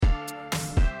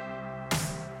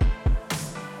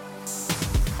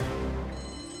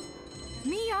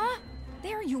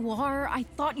you are. I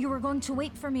thought you were going to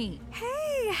wait for me.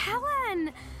 Hey,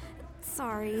 Helen!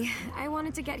 Sorry, I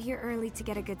wanted to get here early to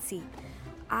get a good seat.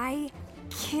 I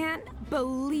can't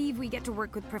believe we get to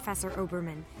work with Professor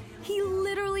Oberman. He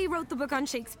literally wrote the book on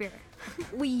Shakespeare.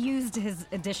 We used his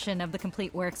edition of the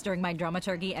complete works during my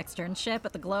dramaturgy externship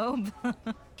at the Globe.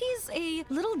 He's a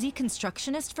little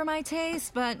deconstructionist for my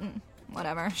taste, but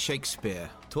whatever. Shakespeare.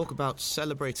 Talk about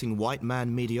celebrating white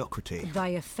man mediocrity. Thy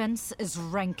offense is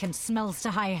rank and smells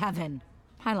to high heaven.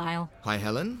 Hi, Lyle. Hi,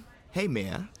 Helen. Hey,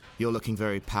 Mia. You're looking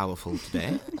very powerful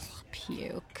today.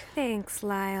 Puke. Thanks,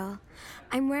 Lyle.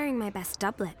 I'm wearing my best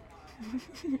doublet.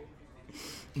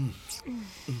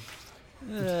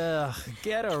 Ugh,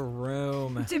 get a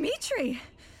room. Dimitri!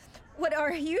 What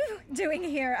are you doing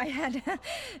here? I had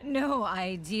no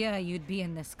idea you'd be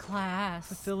in this class.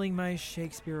 Fulfilling my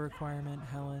Shakespeare requirement,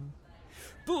 Helen.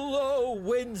 Blow,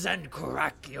 winds, and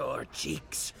crack your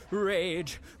cheeks.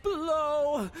 Rage,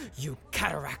 blow, you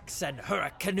cataracts and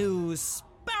hurricanees.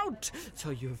 Spout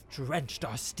till you've drenched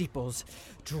our steeples,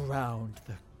 drowned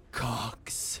the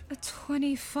cogs. A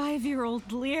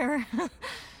 25-year-old Lear.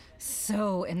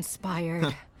 So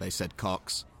inspired. They said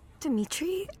Cox.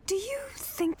 Dimitri, do you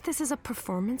think this is a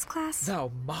performance class?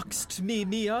 Thou mockst me,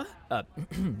 Mia?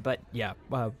 But yeah,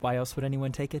 why else would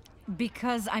anyone take it?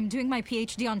 Because I'm doing my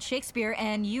PhD on Shakespeare,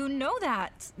 and you know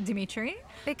that, Dimitri.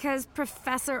 Because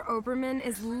Professor Oberman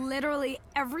is literally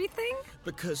everything?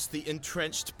 Because the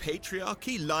entrenched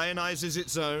patriarchy lionizes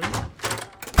its own?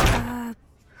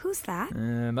 Who's that?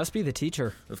 Must be the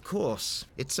teacher. Of course.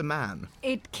 It's a man.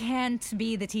 It can't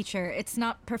be the teacher. It's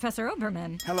not Professor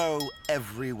Oberman. Hello,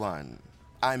 everyone.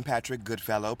 I'm Patrick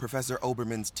Goodfellow, Professor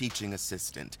Oberman's teaching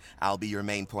assistant. I'll be your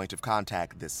main point of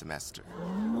contact this semester.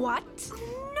 What?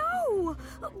 No!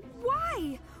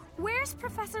 Why? Where's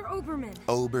Professor Oberman?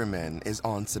 Oberman is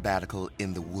on sabbatical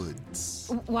in the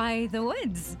woods. Why the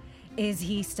woods? Is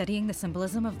he studying the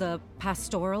symbolism of the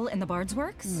pastoral in the Bard's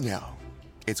works? No.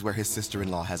 It's where his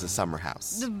sister-in-law has a summer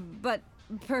house. But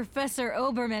Professor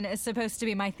Oberman is supposed to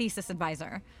be my thesis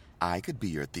advisor. I could be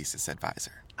your thesis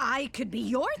advisor. I could be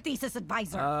your thesis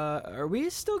advisor. Are we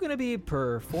still gonna be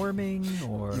performing,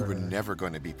 or...? You were never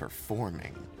going to be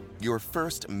performing. Your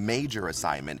first major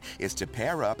assignment is to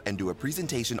pair up and do a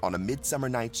presentation on A Midsummer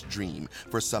Night's Dream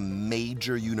for some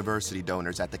major university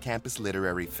donors at the campus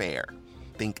literary fair.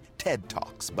 Think TED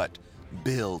Talks, but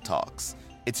Bill Talks.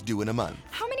 It's due in a month.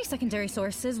 How many secondary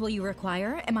sources will you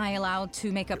require? Am I allowed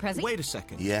to make a present? Wait a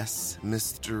second. Yes,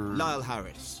 Mr. Lyle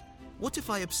Harris. What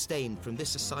if I abstain from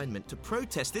this assignment to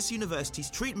protest this university's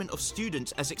treatment of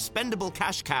students as expendable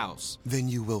cash cows? Then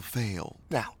you will fail.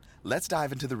 Now, let's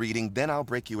dive into the reading, then I'll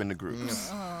break you into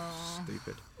groups.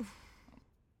 Stupid.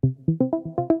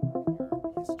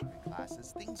 History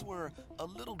classes, things were a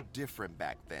little different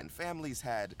back then. Families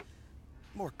had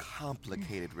more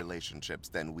complicated relationships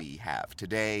than we have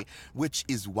today, which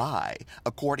is why,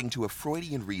 according to a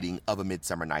Freudian reading of A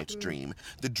Midsummer Night's Dream,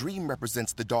 the dream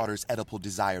represents the daughter's Oedipal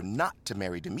desire not to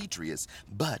marry Demetrius,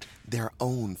 but their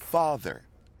own father.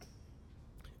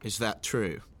 Is that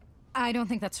true? I don't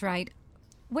think that's right.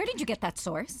 Where did you get that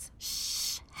source?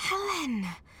 Shh, Helen.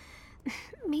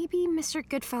 Maybe Mr.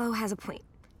 Goodfellow has a point.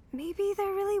 Maybe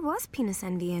there really was penis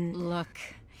envy and... Look,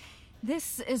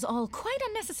 this is all quite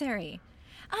unnecessary.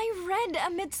 I read A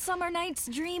Midsummer Night's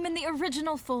Dream in the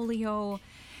original folio.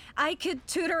 I could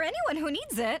tutor anyone who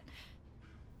needs it.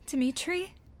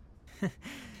 Dimitri?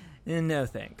 No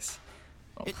thanks.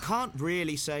 It can't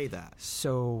really say that.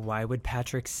 So why would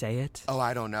Patrick say it? Oh,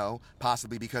 I don't know.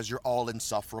 Possibly because you're all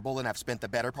insufferable and have spent the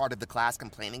better part of the class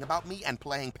complaining about me and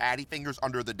playing patty fingers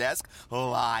under the desk.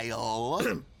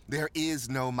 Lyle. There is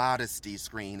no modesty,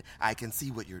 Screen. I can see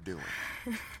what you're doing.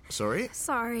 Sorry?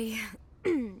 Sorry.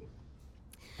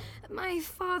 My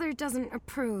father doesn't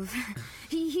approve.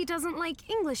 He doesn't like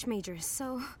English majors,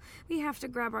 so we have to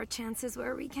grab our chances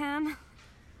where we can.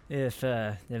 If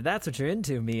that's what you're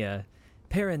into, Mia,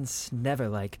 parents never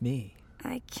like me.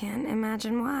 I can't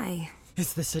imagine why.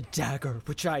 Is this a dagger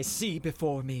which I see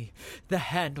before me? The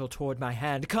handle toward my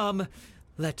hand. Come,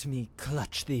 let me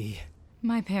clutch thee.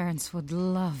 My parents would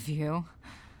love you.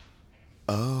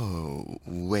 Oh,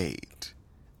 wait.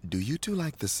 Do you two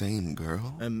like the same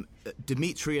girl?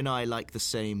 Dimitri and I like the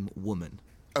same woman.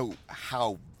 Oh,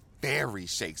 how very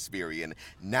Shakespearean.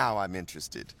 Now I'm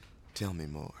interested. Tell me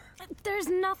more. There's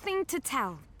nothing to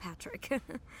tell, Patrick.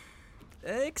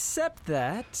 Except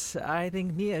that I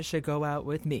think Mia should go out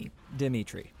with me,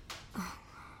 Dimitri.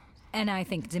 And I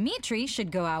think Dimitri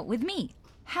should go out with me,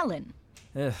 Helen.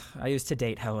 Ugh, I used to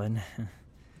date Helen.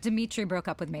 Dimitri broke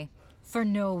up with me. For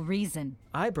no reason.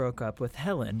 I broke up with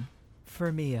Helen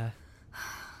for Mia.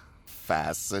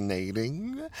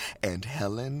 fascinating. And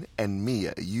Helen and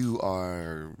Mia, you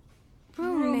are...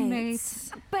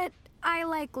 Roommates. But I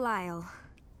like Lyle.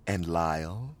 And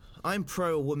Lyle? I'm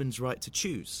pro a woman's right to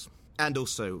choose. And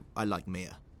also, I like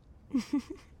Mia.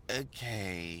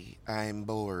 Okay, I'm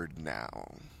bored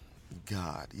now.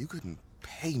 God, you couldn't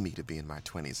pay me to be in my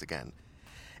 20s again.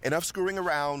 Enough screwing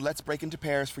around. Let's break into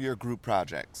pairs for your group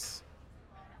projects.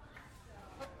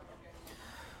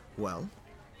 Well,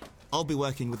 I'll be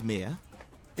working with Mia.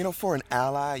 You know, for an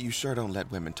ally, you sure don't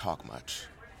let women talk much.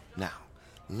 Now,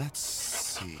 let's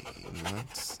see.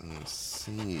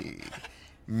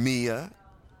 Mia,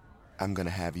 I'm gonna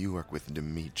have you work with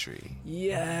Dimitri.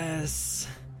 Yes.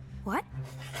 What?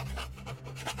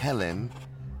 Helen,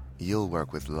 you'll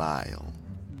work with Lyle.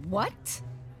 What?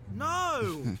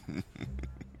 No!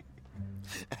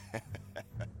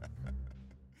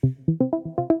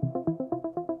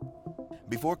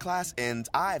 Before class ends,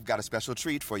 I've got a special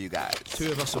treat for you guys.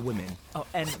 2 of us are women. Oh,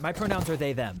 and my pronouns are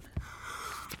they, them.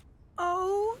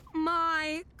 Oh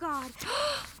my god.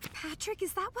 Patrick,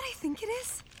 is that what I think it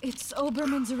is? It's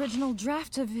Oberman's original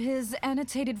draft of his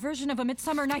annotated version of A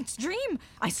Midsummer Night's Dream.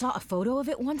 I saw a photo of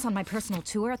it once on my personal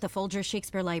tour at the Folger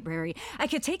Shakespeare Library. I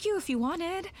could take you if you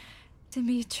wanted.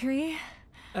 Dimitri.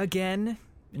 Again?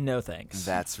 No thanks.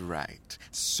 That's right.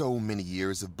 So many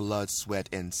years of blood, sweat,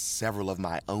 and several of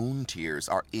my own tears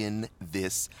are in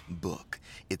this book.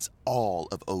 It's all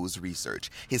of O's research,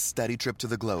 his study trip to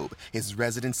the globe, his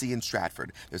residency in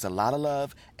Stratford. There's a lot of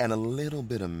love and a little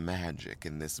bit of magic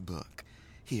in this book.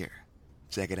 Here,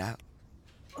 check it out.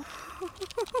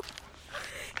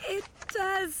 It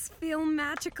does feel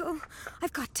magical.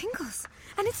 I've got tingles.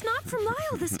 And it's not from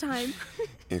Lyle this time.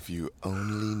 If you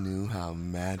only knew how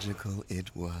magical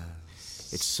it was.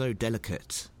 It's so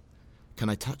delicate. Can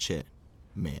I touch it,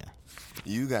 Mia?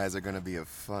 You guys are going to be a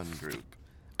fun group.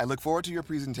 I look forward to your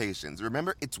presentations.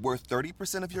 Remember, it's worth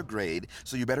 30% of your grade,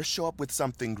 so you better show up with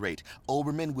something great.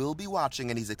 Oberman will be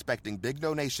watching, and he's expecting big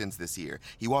donations this year.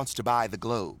 He wants to buy the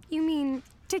Globe. You mean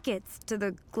tickets to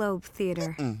the Globe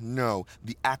Theater? No,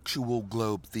 the actual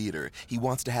Globe Theater. He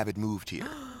wants to have it moved here.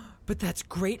 But that's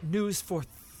great news for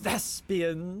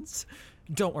thespians.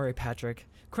 Don't worry, Patrick.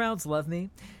 Crowds love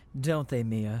me. Don't they,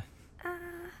 Mia?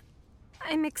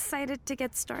 I'm excited to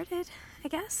get started, I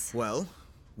guess. Well,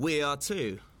 we are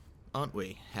too, aren't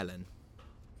we, Helen?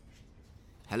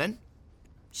 Helen?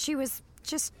 She was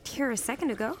just here a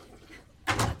second ago.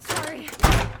 Sorry.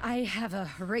 I have a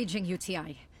raging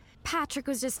UTI. Patrick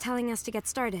was just telling us to get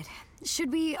started.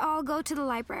 Should we all go to the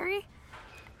library?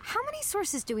 How many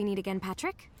sources do we need again,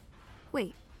 Patrick?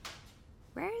 Wait,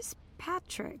 where's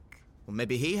Patrick? Well,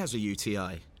 maybe he has a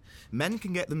UTI. Men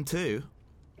can get them too.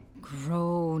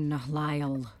 Grown,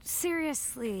 Lyle.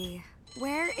 Seriously,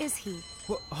 where is he?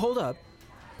 Well, hold up.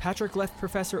 Patrick left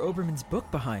Professor Oberman's book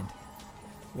behind.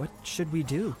 What should we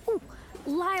do? Ooh,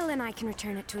 Lyle and I can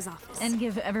return it to his office. And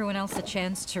give everyone else a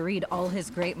chance to read all his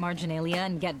great marginalia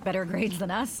and get better grades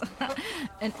than us?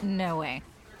 No way.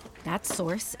 That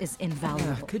source is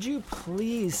invaluable. Could you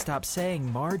please stop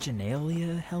saying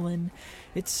marginalia, Helen?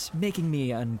 It's making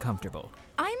me uncomfortable.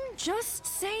 I'm just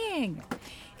saying.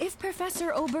 If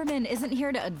Professor Oberman isn't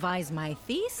here to advise my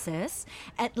thesis,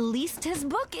 at least his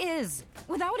book is.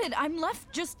 Without it, I'm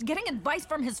left just getting advice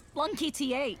from his flunky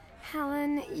TA.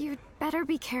 Helen, you'd better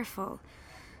be careful.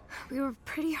 We were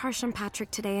pretty harsh on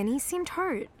Patrick today, and he seemed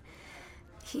hurt.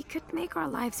 He could make our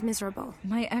lives miserable.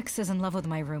 My ex is in love with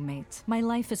my roommate. My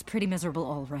life is pretty miserable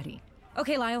already.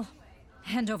 Okay, Lyle,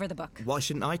 hand over the book. Why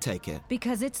shouldn't I take it?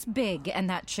 Because it's big, and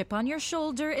that chip on your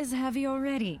shoulder is heavy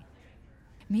already.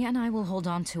 Mia and I will hold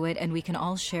on to it, and we can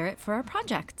all share it for our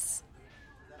projects.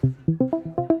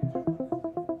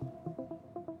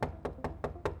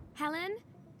 Helen,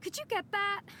 could you get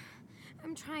that?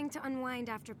 I'm trying to unwind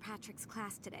after Patrick's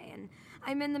class today, and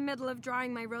I'm in the middle of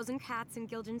drawing my Rosencrantz and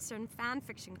Guildenstern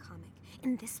fanfiction comic.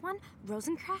 In this one,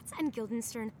 Rosencrantz and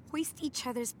Guildenstern hoist each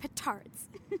other's petards.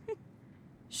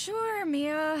 Sure,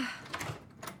 Mia.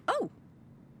 Oh,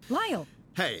 Lyle.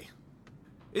 Hey,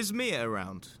 is Mia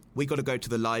around? We gotta go to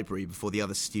the library before the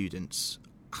other students.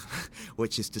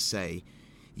 Which is to say,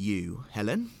 you,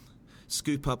 Helen,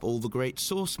 scoop up all the great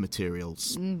source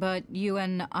materials. But you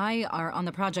and I are on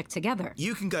the project together.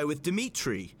 You can go with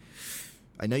Dimitri.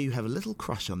 I know you have a little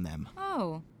crush on them.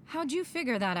 Oh, how'd you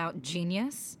figure that out,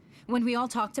 genius? When we all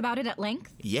talked about it at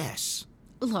length? Yes.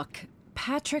 Look,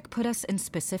 Patrick put us in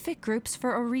specific groups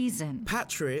for a reason.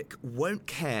 Patrick won't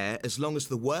care as long as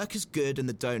the work is good and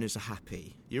the donors are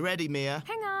happy. You ready, Mia?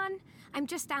 Hang on. I'm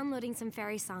just downloading some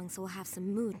fairy songs, so we'll have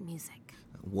some mood music.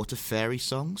 What are fairy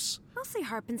songs? Mostly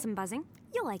harp and some buzzing.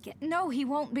 You'll like it. No, he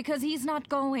won't because he's not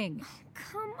going.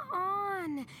 Come on.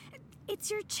 on. It's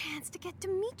your chance to get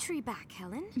Dimitri back,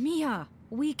 Helen. Mia,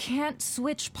 we can't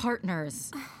switch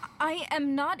partners. I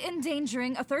am not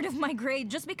endangering a third of my grade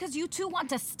just because you two want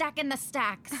to stack in the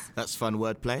stacks. That's fun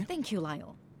wordplay. Thank you,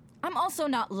 Lyle. I'm also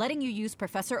not letting you use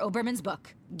Professor Oberman's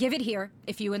book. Give it here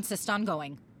if you insist on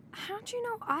going. How'd you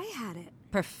know I had it?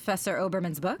 Professor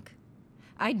Oberman's book?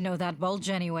 I'd know that bulge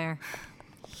anywhere.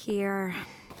 Here.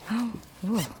 Oh,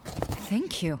 ooh,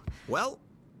 thank you. Well,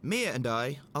 Mia and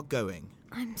I are going.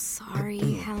 I'm sorry,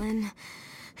 Helen.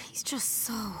 He's just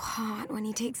so hot when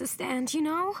he takes a stand, you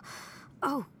know?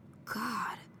 Oh,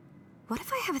 God. What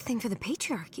if I have a thing for the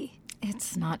patriarchy?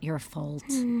 It's not your fault.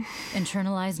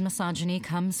 Internalized misogyny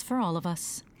comes for all of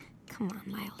us. Come on,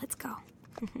 Lyle, let's go.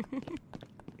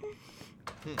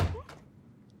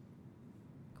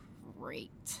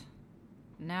 Great.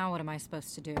 Now what am I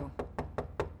supposed to do?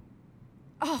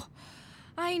 Oh,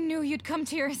 I knew you'd come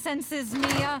to your senses,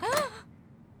 Mia.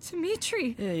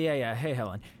 Dimitri. Yeah. Hey,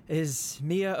 Helen. Is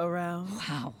Mia around?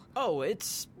 Wow. Oh,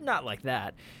 it's not like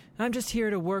that. I'm just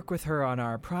here to work with her on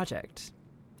our project.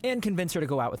 And convince her to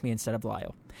go out with me instead of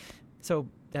Lyle. So,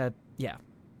 yeah.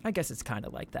 I guess it's kind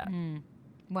of like that.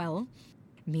 Well,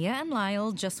 Mia and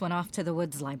Lyle just went off to the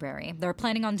Woods Library. They're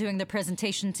planning on doing the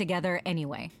presentation together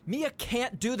anyway. Mia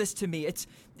can't do this to me.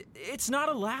 It's not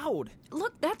allowed.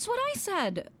 Look, that's what I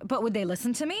said. But would they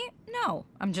listen to me? No.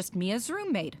 I'm just Mia's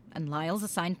roommate, and Lyle's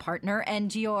assigned partner,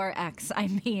 and your ex.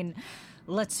 I mean,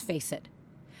 let's face it.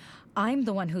 I'm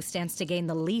the one who stands to gain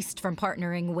the least from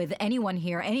partnering with anyone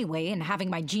here anyway and having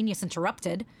my genius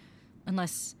interrupted.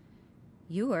 Unless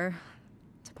you were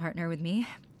to partner with me,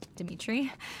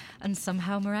 Dimitri, and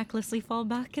somehow miraculously fall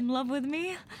back in love with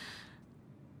me.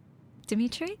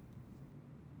 Dimitri?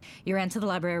 You ran to the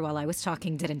library while I was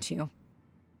talking, didn't you?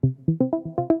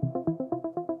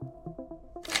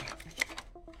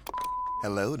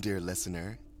 Hello, dear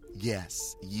listener.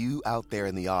 Yes, you out there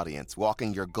in the audience,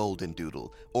 walking your golden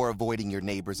doodle or avoiding your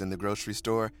neighbors in the grocery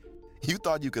store. You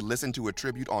thought you could listen to a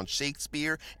tribute on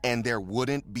Shakespeare and there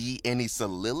wouldn't be any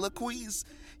soliloquies?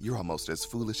 You're almost as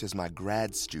foolish as my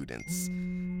grad students.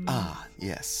 Ah,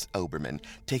 yes, Oberman,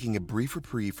 taking a brief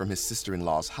reprieve from his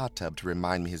sister-in-law's hot tub to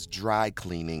remind me his dry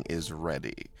cleaning is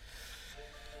ready.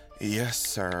 Yes,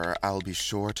 sir, I'll be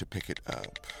sure to pick it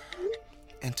up.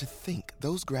 And to think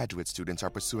those graduate students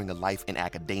are pursuing a life in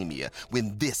academia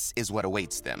when this is what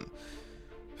awaits them.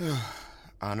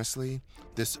 Honestly,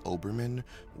 this Oberman,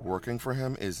 working for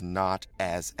him is not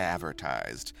as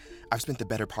advertised. I've spent the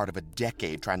better part of a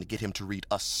decade trying to get him to read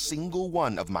a single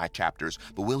one of my chapters,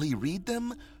 but will he read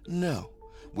them? No.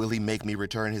 Will he make me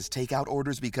return his takeout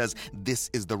orders because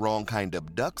this is the wrong kind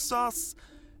of duck sauce?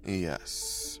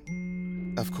 Yes.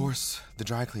 Of course, the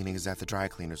dry cleaning is at the dry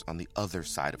cleaners on the other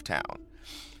side of town.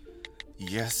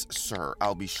 Yes, sir.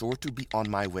 I'll be sure to be on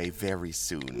my way very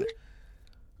soon.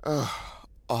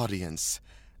 Audience,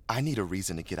 I need a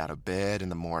reason to get out of bed in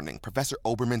the morning. Professor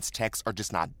Oberman's texts are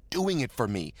just not doing it for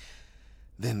me.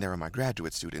 Then there are my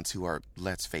graduate students who are,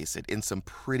 let's face it, in some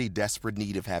pretty desperate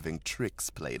need of having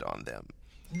tricks played on them.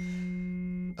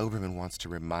 Oberman wants to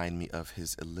remind me of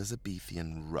his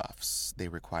Elizabethan ruffs. They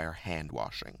require hand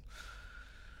washing.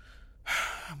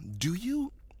 Do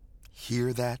you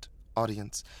hear that,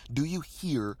 audience? Do you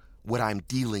hear what I'm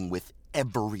dealing with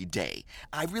every day?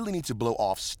 I really need to blow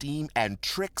off steam, and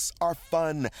tricks are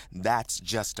fun. That's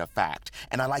just a fact.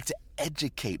 And I like to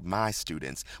educate my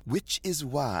students, which is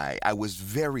why I was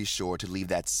very sure to leave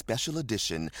that special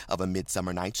edition of A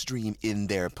Midsummer Night's Dream in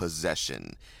their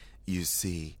possession. You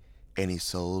see, any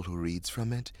soul who reads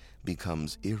from it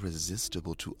becomes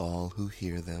irresistible to all who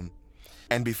hear them.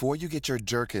 And before you get your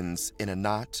jerkins in a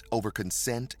knot over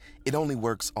consent, it only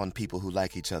works on people who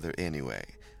like each other anyway.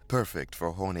 Perfect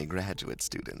for horny graduate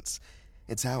students.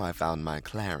 It's how I found my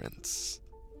Clarence.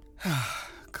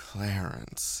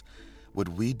 Clarence. What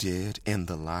we did in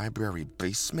the library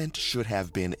basement should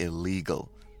have been illegal.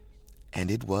 And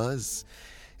it was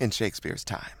in Shakespeare's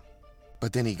time.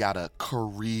 But then he got a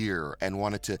career and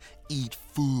wanted to eat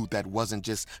food that wasn't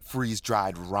just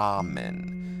freeze-dried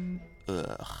ramen.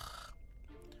 Ugh.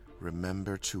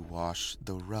 Remember to wash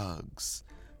the rugs.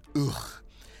 Ugh.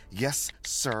 Yes,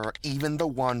 sir, even the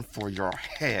one for your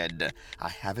head. I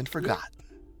haven't forgotten.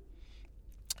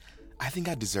 I think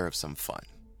I deserve some fun,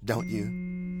 don't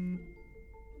you?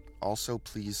 Also,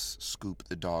 please scoop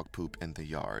the dog poop in the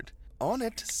yard. On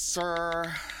it,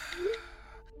 sir.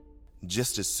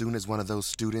 Just as soon as one of those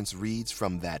students reads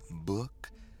from that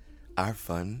book, our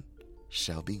fun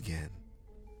shall begin.